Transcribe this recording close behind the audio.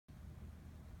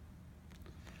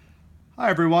Hi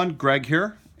everyone, Greg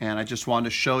here, and I just wanted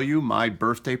to show you my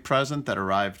birthday present that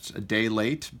arrived a day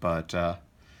late, but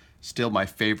still my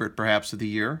favorite perhaps of the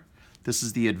year. This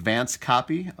is the advanced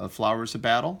copy of Flowers of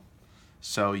Battle,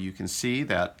 so you can see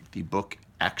that the book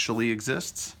actually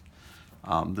exists.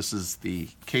 This is the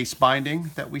case binding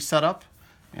that we set up,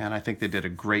 and I think they did a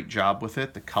great job with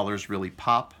it. The colors really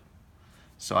pop.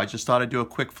 So I just thought I'd do a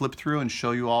quick flip through and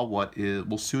show you all what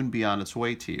will soon be on its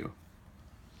way to you.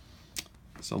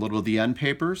 So a little of the end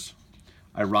papers.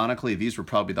 Ironically, these were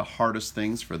probably the hardest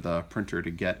things for the printer to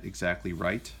get exactly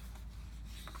right.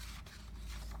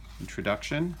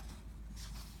 Introduction.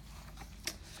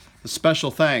 A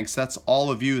special thanks, that's all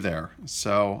of you there.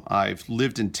 So I've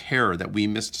lived in terror that we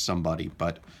missed somebody,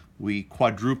 but we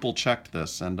quadruple checked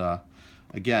this. And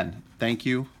again, thank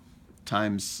you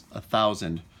times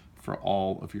 1,000 for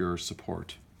all of your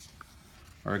support.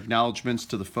 Our acknowledgments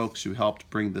to the folks who helped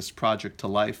bring this project to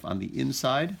life on the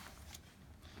inside.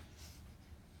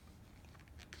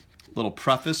 Little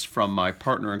preface from my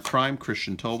partner in crime,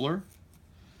 Christian Tobler.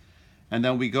 And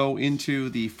then we go into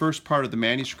the first part of the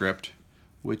manuscript,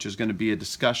 which is going to be a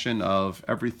discussion of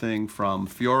everything from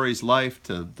Fiore's life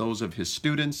to those of his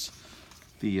students,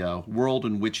 the world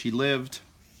in which he lived,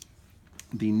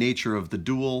 the nature of the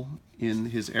duel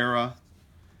in his era,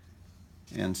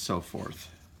 and so forth.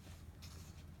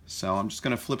 So I'm just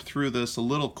going to flip through this a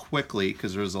little quickly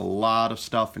because there's a lot of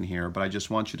stuff in here, but I just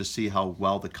want you to see how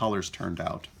well the colors turned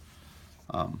out.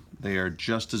 They are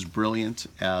just as brilliant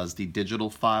as the digital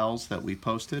files that we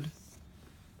posted.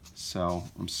 So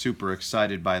I'm super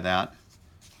excited by that.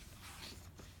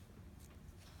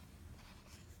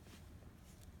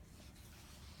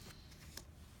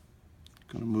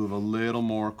 Going to move a little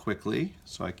more quickly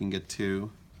so I can get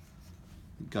to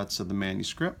the guts of the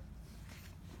manuscript.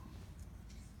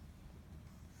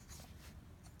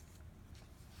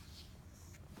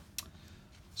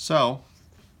 So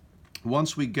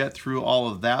once we get through all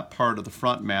of that part of the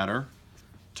front matter,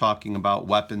 talking about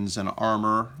weapons and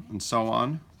armor and so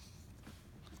on,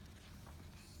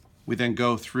 we then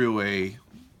go through a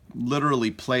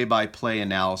literally play-by-play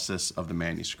analysis of the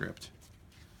manuscript.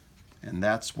 And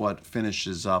that's what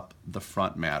finishes up the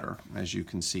front matter, as you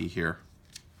can see here.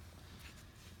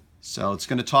 So it's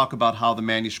going to talk about how the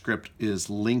manuscript is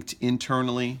linked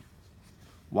internally,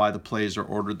 why the plays are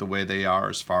ordered the way they are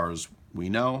as far as we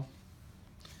know,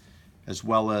 as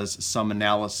well as some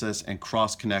analysis and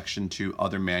cross-connection to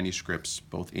other manuscripts,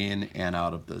 both in and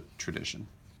out of the tradition.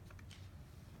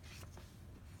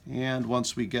 And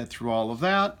once we get through all of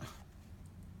that,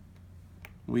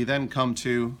 we then come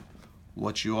to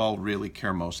what you all really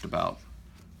care most about,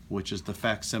 which is the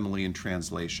facsimile and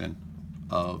translation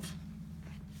of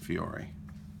Fiore.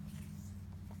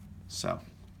 So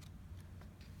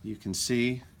you can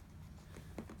see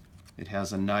it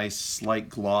has a nice slight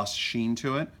gloss sheen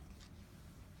to it.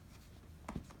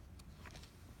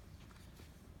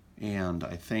 And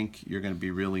I think you're going to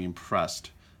be really impressed.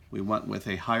 We went with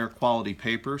a higher quality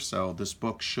paper, so this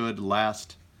book should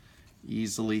last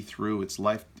easily through its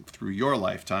life, through your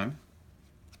lifetime,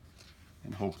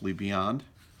 and hopefully beyond.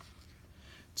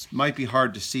 It might be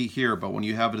hard to see here, but when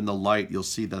you have it in the light, you'll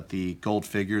see that the gold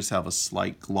figures have a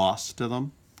slight gloss to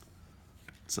them.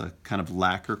 It's a kind of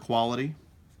lacquer quality.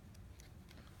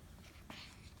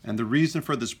 And the reason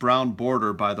for this brown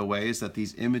border, by the way, is that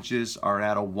these images are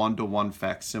at a 1-to-1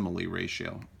 facsimile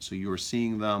ratio. So you are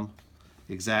seeing them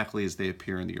exactly as they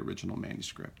appear in the original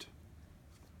manuscript.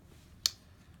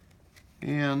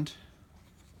 And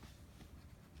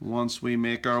once we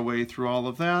make our way through all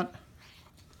of that,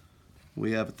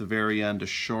 we have at the very end a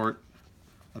short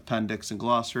appendix and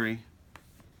glossary,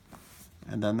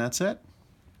 and then that's it.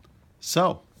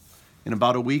 So in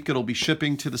about a week, it'll be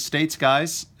shipping to the States,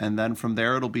 guys, and then from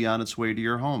there, it'll be on its way to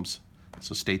your homes.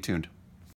 So stay tuned.